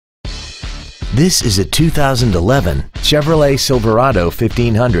This is a 2011 Chevrolet Silverado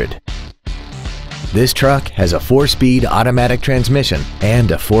 1500. This truck has a 4-speed automatic transmission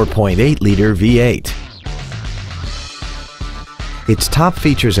and a 4.8-liter V8. Its top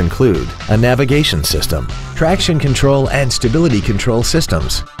features include a navigation system, traction control and stability control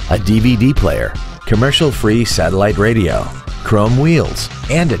systems, a DVD player, commercial-free satellite radio, chrome wheels,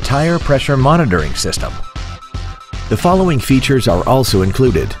 and a tire pressure monitoring system. The following features are also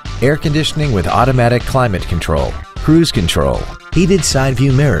included: air conditioning with automatic climate control, cruise control, heated side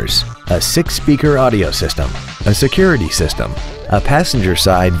view mirrors, a 6-speaker audio system, a security system, a passenger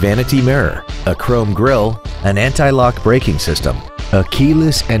side vanity mirror, a chrome grille, an anti-lock braking system, a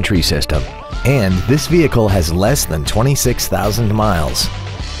keyless entry system, and this vehicle has less than 26,000 miles.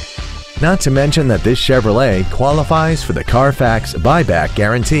 Not to mention that this Chevrolet qualifies for the Carfax buyback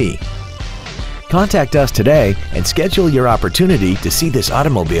guarantee. Contact us today and schedule your opportunity to see this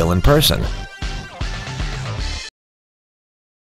automobile in person.